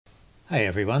Hi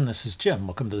everyone, this is Jim.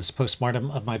 Welcome to this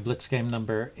postmortem of my Blitz game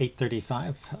number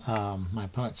 835. My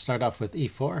opponent started off with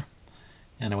e4,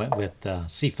 and I went with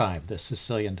c5, the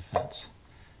Sicilian defense.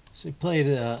 So he played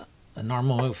a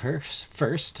normal move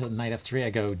first, knight f3. I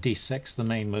go d6, the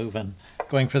main move, and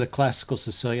going for the classical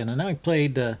Sicilian. And now he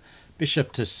played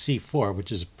bishop to c4,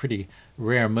 which is a pretty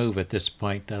rare move at this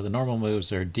point. The normal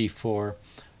moves are d4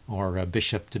 or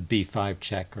bishop to b5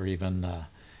 check, or even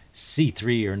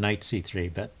c3 or knight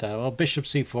c3, but well, bishop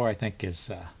c4 I think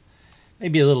is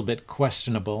maybe a little bit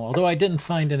questionable, although I didn't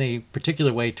find any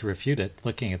particular way to refute it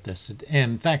looking at this.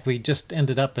 In fact, we just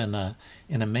ended up in a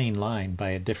main line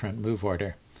by a different move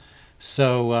order.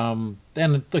 So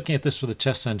and looking at this with a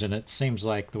chess engine, it seems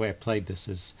like the way I played this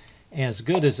is as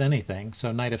good as anything.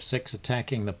 So knight f6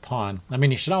 attacking the pawn. I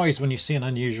mean, you should always, when you see an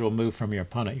unusual move from your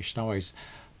opponent, you should always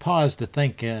pause to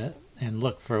think and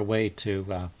look for a way to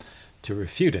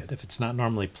refute it. If it's not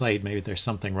normally played, maybe there's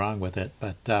something wrong with it.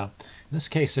 But in this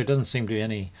case, there doesn't seem to be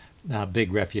any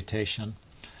big refutation.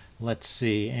 Let's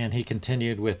see. And he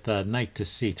continued with knight to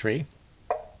c3.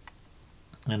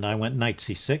 And I went knight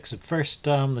c6. At first,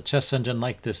 the chess engine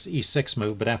liked this e6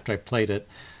 move, but after I played it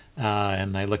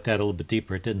and I looked at it a little bit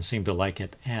deeper, it didn't seem to like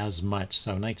it as much.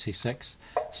 So knight c6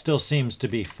 still seems to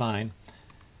be fine.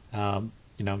 You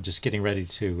know, just getting ready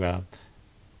to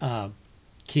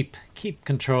keep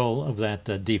control of that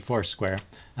d4 square.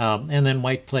 And then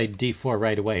white played d4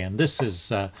 right away, and this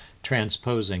is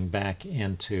transposing back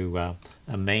into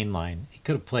a main line. He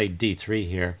could have played d3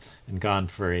 here and gone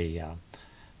for a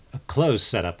closed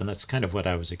setup, and that's kind of what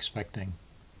I was expecting.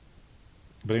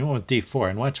 But he went with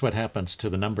d4, and watch what happens to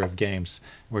the number of games.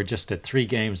 We're just at 3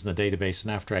 games in the database,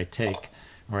 and after I take,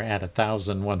 we're at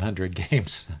 1,100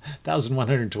 games,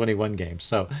 1,121 games.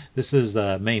 So this is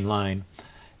the main line.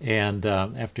 And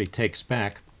after he takes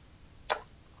back,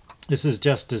 this is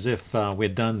just as if we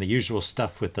had done the usual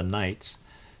stuff with the knights.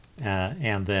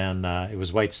 And then it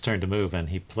was white's turn to move, and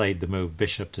he played the move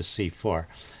bishop to c4,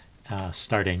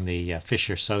 starting the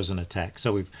Fischer-Sozin attack.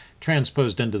 So we've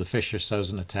transposed into the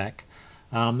Fischer-Sozin attack.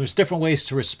 There's different ways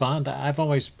to respond. I've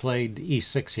always played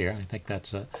e6 here. I think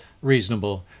that's a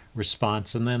reasonable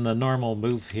response. And then the normal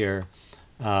move here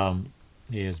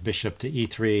is bishop to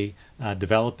e3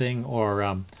 developing,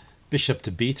 or bishop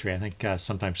to b3. I think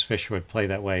sometimes Fischer would play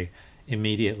that way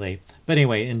immediately. But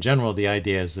anyway, in general, the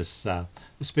idea is this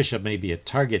this bishop may be a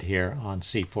target here on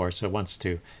c4, so it wants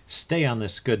to stay on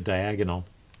this good diagonal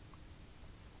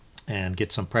and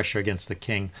get some pressure against the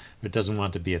king, but it doesn't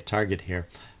want to be a target here.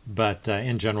 But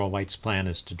in general, white's plan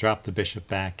is to drop the bishop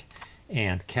back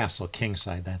and castle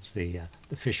kingside. That's the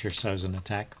Fischer-Sozin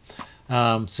attack.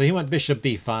 So he went bishop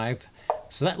b5.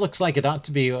 So that looks like it ought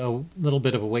to be a little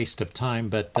bit of a waste of time,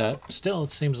 but still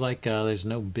it seems like there's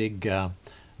no big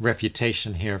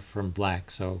refutation here from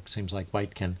black. So it seems like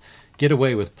white can get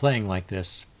away with playing like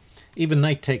this. Even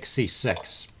knight takes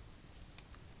c6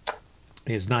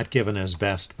 is not given as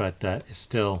best, but is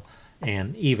still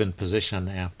an even position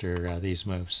after these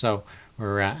moves. So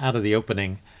we're out of the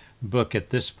opening book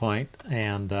at this point,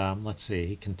 and let's see,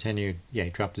 he continued. Yeah, he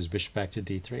dropped his bishop back to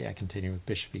d3. I continue with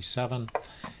bishop e7.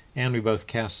 And we both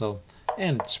castle,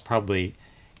 and it's probably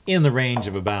in the range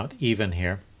of about even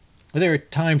here. There are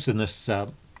times in this,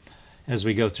 as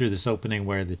we go through this opening,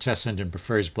 where the chess engine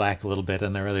prefers black a little bit,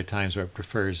 and there are other times where it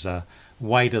prefers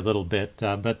white a little bit,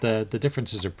 but the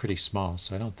differences are pretty small,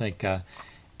 so I don't think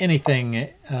anything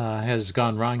has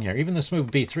gone wrong here. Even this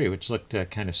move b3, which looked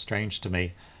kind of strange to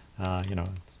me, you know,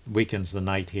 weakens the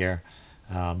knight here.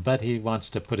 But he wants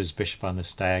to put his bishop on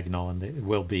this diagonal, and it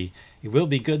will be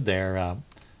good there,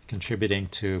 contributing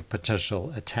to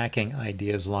potential attacking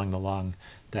ideas along the long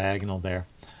diagonal there.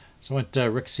 So I went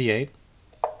rook c8,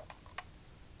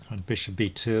 went bishop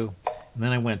b2, and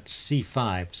then I went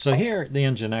c5. So here the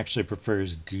engine actually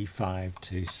prefers d5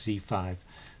 to c5.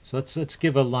 So let's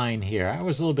give a line here. I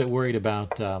was a little bit worried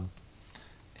about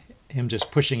him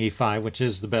just pushing e5, which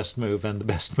is the best move, and the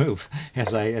best move,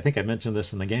 as I think I mentioned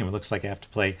this in the game, it looks like I have to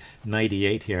play knight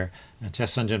e8 here. And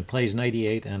chess engine plays knight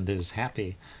e8 and is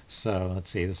happy. So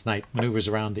let's see, this knight maneuvers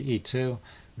around to e2,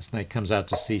 this knight comes out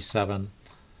to c7,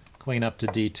 queen up to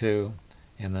d2,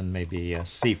 and then maybe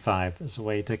c5 as a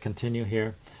way to continue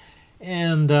here.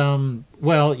 And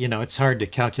well, you know, it's hard to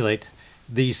calculate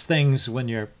these things when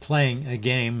you're playing a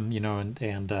game, you know,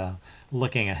 and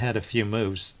looking ahead a few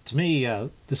moves. To me,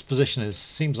 this position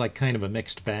seems like kind of a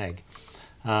mixed bag.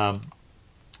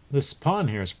 This pawn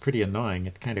here is pretty annoying.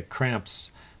 It kind of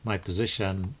cramps my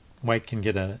position. White can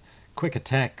get a quick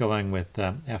attack going with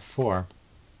f4.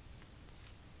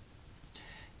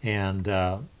 And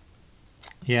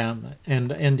Yeah,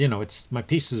 and you know, it's my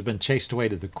piece has been chased away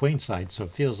to the queen side, so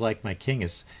it feels like my king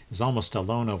is almost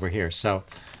alone over here. So,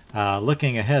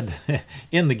 looking ahead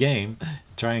in the game,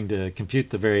 trying to compute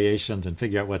the variations and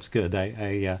figure out what's good,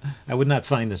 I would not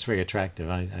find this very attractive.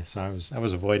 So I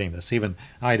was avoiding this. Even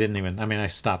I didn't even. I mean, I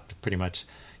stopped pretty much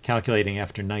calculating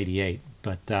after 98.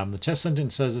 But the chess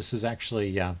engine says this is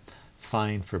actually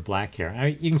fine for black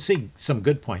here. You can see some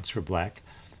good points for black.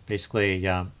 Basically,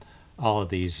 all of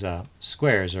these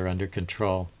squares are under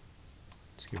control.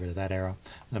 Let's get rid of that arrow.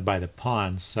 By the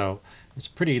pawns, so it's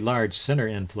pretty large center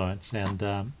influence, and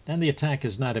the attack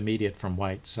is not immediate from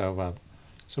white. So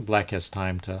so black has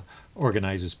time to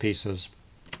organize his pieces,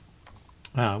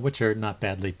 which are not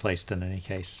badly placed in any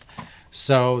case.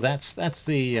 So that's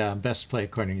the best play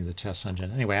according to the chess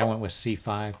engine. Anyway, I went with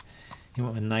c5. He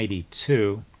went with knight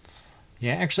e2.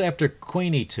 Yeah, actually after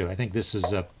queen e2, I think this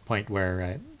is a point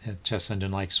where chess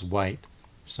engine likes white.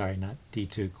 Sorry, not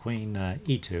d2, queen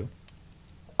e2.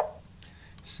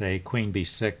 Say queen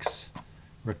b6,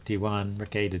 rook d1,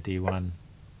 rook a to d1,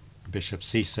 bishop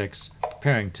c6,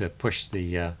 preparing to push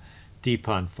the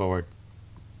d-pawn forward.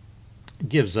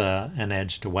 Gives an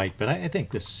edge to white, but I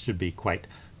think this should be quite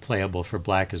playable for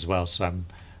black as well, so I'm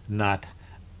not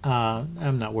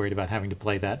worried about having to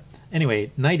play that.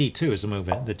 Anyway, knight e2 is a move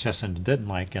that the chess engine didn't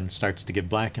like and starts to give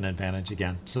black an advantage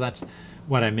again. So that's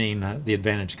what I mean, the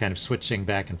advantage kind of switching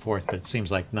back and forth, but it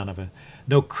seems like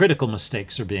no critical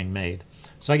mistakes are being made.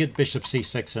 So I get bishop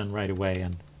c6 in right away,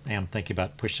 and I am thinking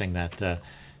about pushing that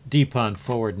d-pawn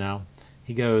forward now.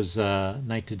 He goes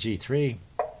knight to g3,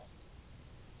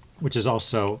 which is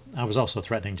also, I was also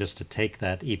threatening just to take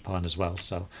that e-pawn as well,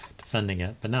 so defending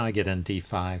it. But now I get in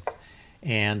d5.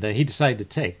 And he decided to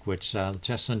take, which the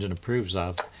chess engine approves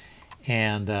of.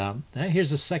 And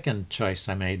here's the second choice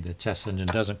I made the chess engine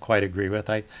doesn't quite agree with.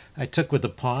 I took with the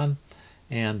pawn,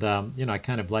 and you know, I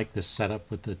kind of like this setup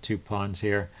with the two pawns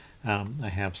here. I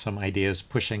have some ideas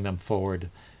pushing them forward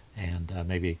and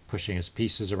maybe pushing his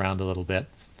pieces around a little bit.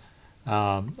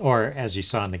 Or, as you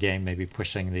saw in the game, maybe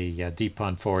pushing the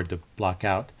d-pawn forward to block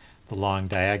out the long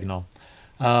diagonal.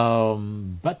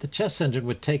 But the chess engine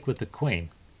would take with the queen.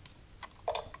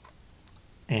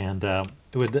 And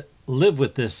it would live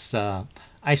with this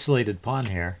isolated pawn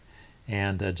here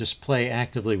and just play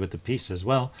actively with the pieces.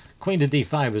 Well, queen to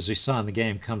d5, as we saw in the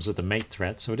game, comes with a mate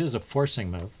threat, so it is a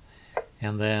forcing move.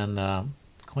 And then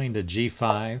queen to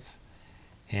g5,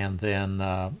 and then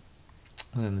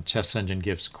the chess engine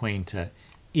gives queen to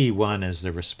e1 as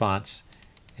the response,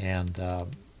 and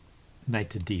knight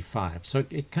to d5. So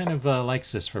it kind of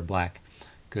likes this for black.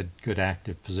 Good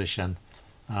active position.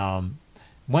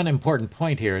 One important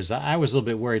point here is I was a little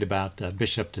bit worried about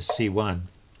bishop to c1,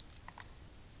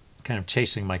 kind of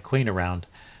chasing my queen around.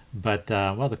 But,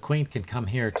 well, the queen can come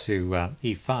here to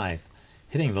e5,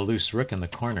 hitting the loose rook in the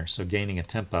corner, so gaining a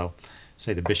tempo.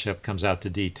 Say the bishop comes out to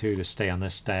d2 to stay on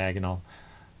this diagonal,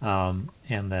 and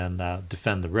then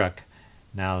defend the rook.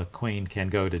 Now the queen can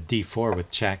go to d4 with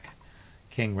check.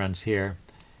 King runs here,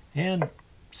 and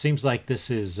seems like this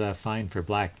is fine for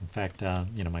black. In fact,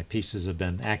 you know, my pieces have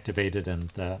been activated,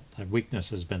 and a weakness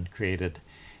has been created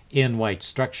in white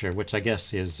structure, which I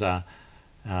guess is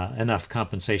enough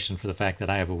compensation for the fact that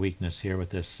I have a weakness here with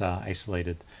this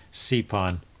isolated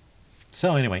c-pawn.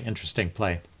 So anyway, interesting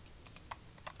play.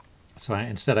 So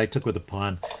instead I took with the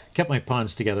pawn, kept my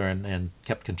pawns together, and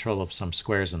kept control of some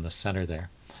squares in the center there.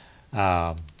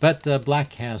 But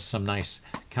black has some nice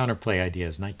counterplay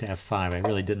ideas. Knight to f5. I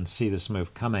really didn't see this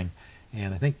move coming,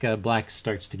 and I think black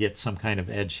starts to get some kind of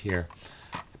edge here.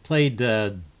 I played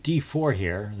d4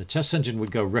 here. The chess engine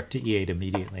would go rook to e8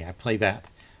 immediately. I play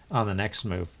that on the next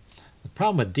move. The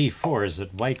problem with d4 is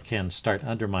that white can start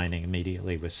undermining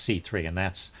immediately with c3, and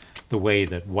that's the way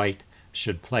that white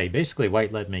should play. Basically,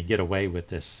 white let me get away with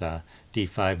this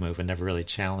d5 move and never really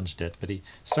challenged it, but he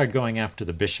started going after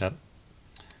the bishop.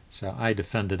 So I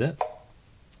defended it.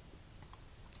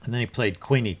 And then he played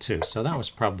queen e2, so that was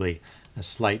probably a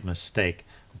slight mistake.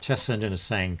 The chess engine is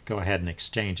saying go ahead and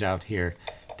exchange out here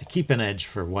to keep an edge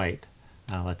for white.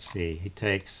 Let's see, he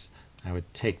takes, I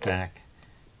would take back,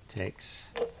 takes,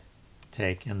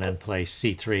 take, and then play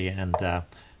c3 and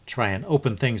try and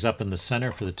open things up in the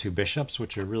center for the two bishops,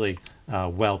 which are really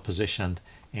well positioned,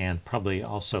 and probably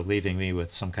also leaving me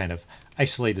with some kind of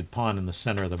isolated pawn in the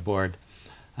center of the board.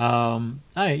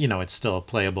 You know, it's still a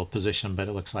playable position, but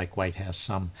it looks like white has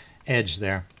some edge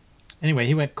there. Anyway,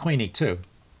 he went queen e2.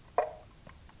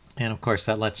 And of course,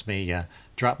 that lets me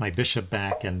drop my bishop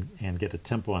back and get a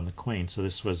tempo on the queen. So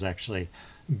this was actually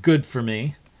good for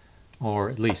me, or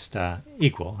at least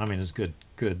equal. I mean, it's good.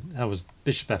 That was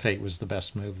bishop f8 was the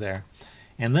best move there.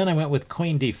 And then I went with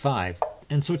queen d5.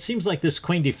 And so it seems like this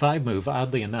queen d5 move,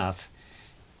 oddly enough,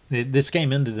 this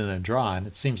game ended in a draw, and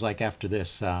it seems like after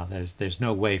this, there's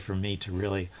no way for me to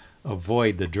really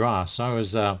avoid the draw. So I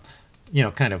was,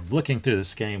 kind of looking through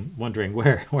this game, wondering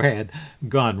where I had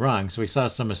gone wrong. So we saw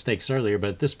some mistakes earlier,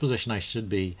 but at this position I should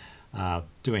be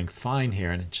doing fine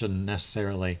here, and it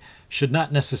should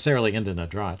not necessarily end in a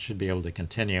draw. It should be able to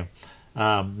continue.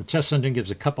 The chess engine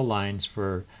gives a couple lines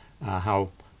for how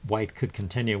white could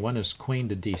continue. One is queen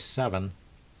to d7.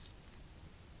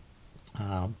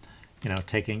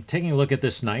 Taking a look at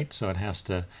this knight, so it has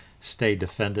to stay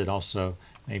defended. Also,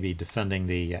 maybe defending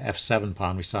the f7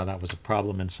 pawn. We saw that was a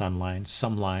problem in some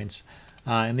lines.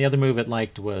 And the other move it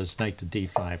liked was knight to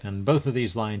d5. And both of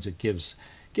these lines, it gives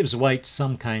white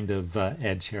some kind of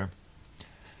edge here.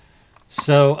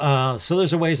 So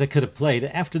those are ways I could have played.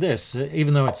 After this,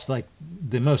 even though it's like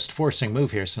the most forcing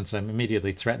move here, since I'm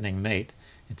immediately threatening mate,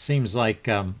 it seems like,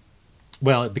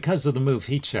 because of the move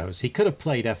he chose, he could have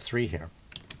played f3 here.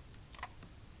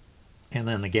 And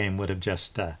then the game would have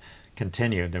just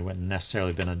continued. There wouldn't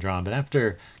necessarily been a draw. But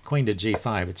after queen to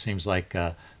g5, it seems like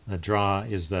the draw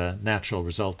is the natural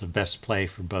result of best play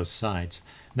for both sides.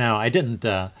 Now, I didn't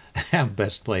have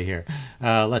best play here.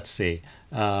 Let's see.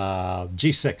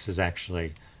 G6 is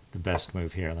actually the best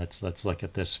move here. Let's look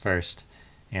at this first.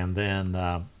 And then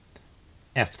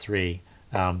f3.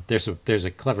 There's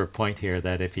a clever point here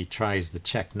that if he tries the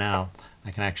check now,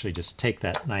 I can actually just take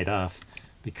that knight off,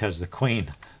 because the queen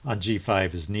on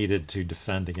g5 is needed to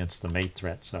defend against the mate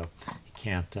threat. So he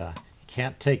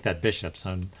can't take that bishop.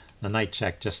 So the knight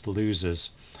check just loses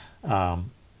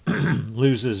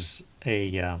loses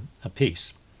a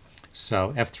piece.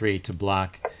 So f3 to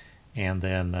block, and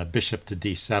then bishop to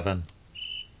d7,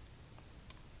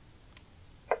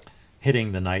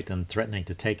 hitting the knight and threatening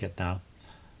to take it now.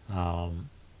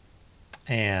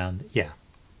 And yeah,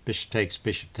 bishop takes,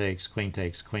 queen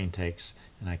takes,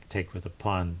 and I can take with a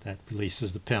pawn. That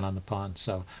releases the pin on the pawn.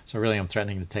 So really I'm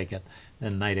threatening to take it.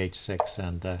 Then knight h6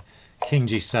 and king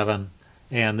g7,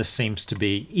 and this seems to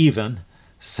be even.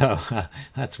 So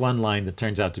that's one line that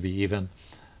turns out to be even.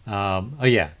 So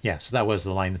that was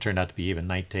the line that turned out to be even.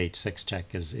 Knight to h6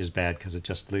 check is bad because it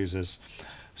just loses.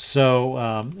 So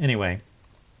anyway,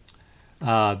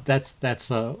 that's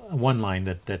one line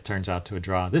that turns out to a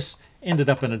draw. This ended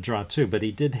up in a draw too, but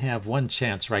he did have one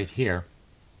chance right here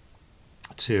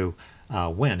to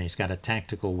win. He's got a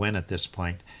tactical win at this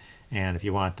point. And if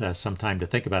you want some time to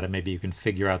think about it, maybe you can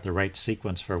figure out the right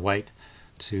sequence for white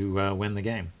to win the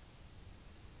game.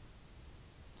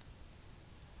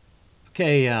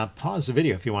 Okay, pause the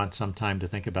video if you want some time to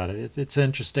think about it. It's an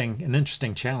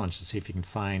interesting challenge to see if you can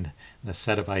find a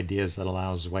set of ideas that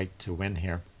allows white to win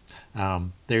here.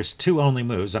 There's two only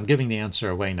moves. I'm giving the answer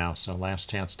away now, so last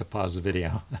chance to pause the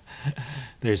video.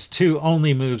 There's two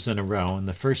only moves in a row, and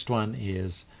the first one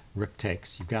is rook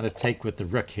takes. You've got to take with the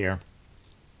rook here.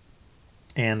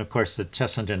 And of course the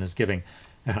chess engine is giving,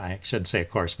 I shouldn't say of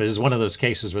course, but this is one of those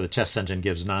cases where the chess engine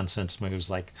gives nonsense moves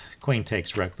like queen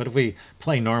takes rook. But if we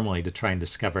play normally to try and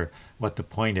discover what the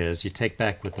point is, you take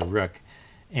back with the rook,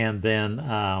 and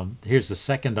then here's the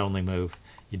second only move.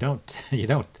 You don't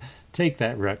take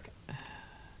that rook.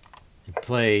 You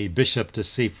play bishop to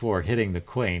c4, hitting the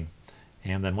queen,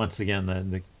 and then once again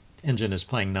the engine is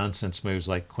playing nonsense moves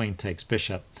like queen takes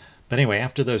bishop. But anyway,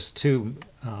 after those two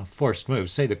forced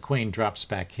moves, say the queen drops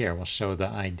back here, we'll show the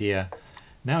idea.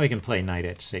 Now we can play knight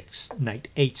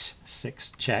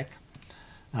h6 check.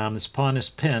 This pawn is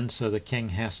pinned, so the king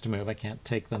has to move. I can't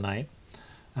take the knight.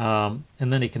 And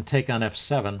then he can take on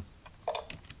f7,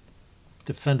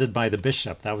 defended by the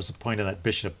bishop. That was the point of that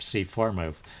bishop c4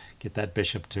 move. Get that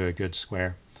bishop to a good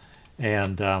square.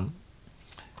 And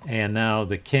now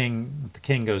the king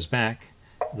goes back.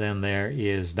 Then there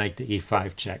is knight to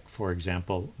e5 check, for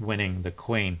example, winning the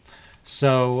queen.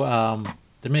 So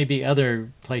there may be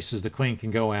other places the queen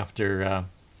can go after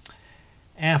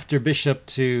bishop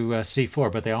to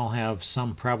c4, but they all have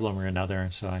some problem or another.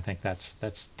 And so I think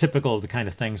that's typical of the kind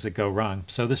of things that go wrong.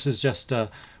 So this is just a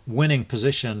winning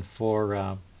position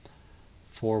for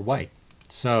white.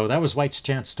 So that was white's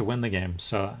chance to win the game.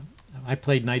 So I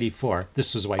played knight e4.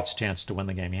 This was white's chance to win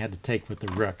the game. He had to take with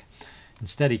the rook.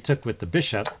 Instead, he took with the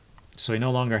bishop, so he no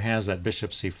longer has that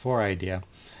bishop c4 idea.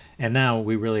 And now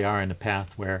we really are in a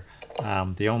path where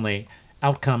the only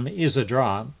outcome is a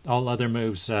draw. All other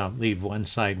moves leave one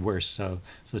side worse. So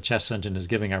the chess engine is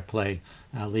giving our play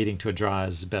leading to a draw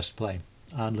as the best play,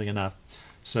 oddly enough.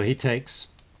 So he takes,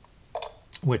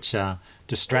 which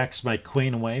distracts my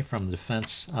queen away from the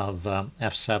defense of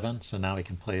f7. So now we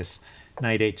can play his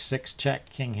knight h6 check,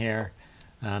 king here,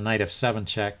 knight f7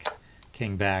 check,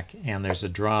 king back, and there's a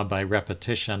draw by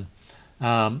repetition.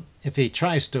 If he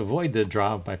tries to avoid the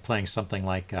draw by playing something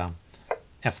like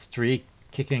f3,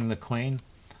 kicking the queen,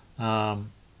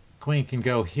 queen can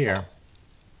go here,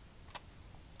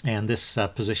 and this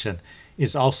position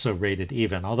is also rated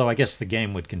even, although I guess the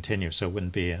game would continue, so it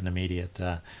wouldn't be an immediate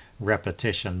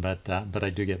repetition, but I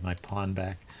do get my pawn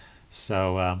back.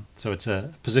 So so it's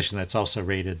a position that's also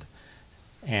rated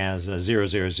as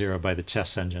 000 by the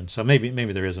chess engine. So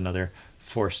maybe there is another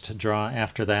forced draw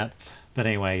after that, but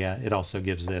anyway, it also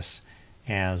gives this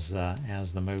as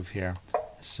the move here.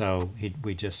 So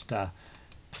we just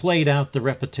played out the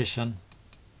repetition,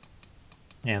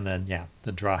 and then yeah,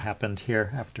 the draw happened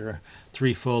here after a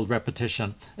threefold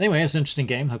repetition. Anyway, it's an interesting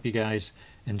game. Hope you guys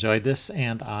enjoyed this,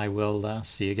 and I will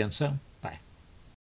see you again soon.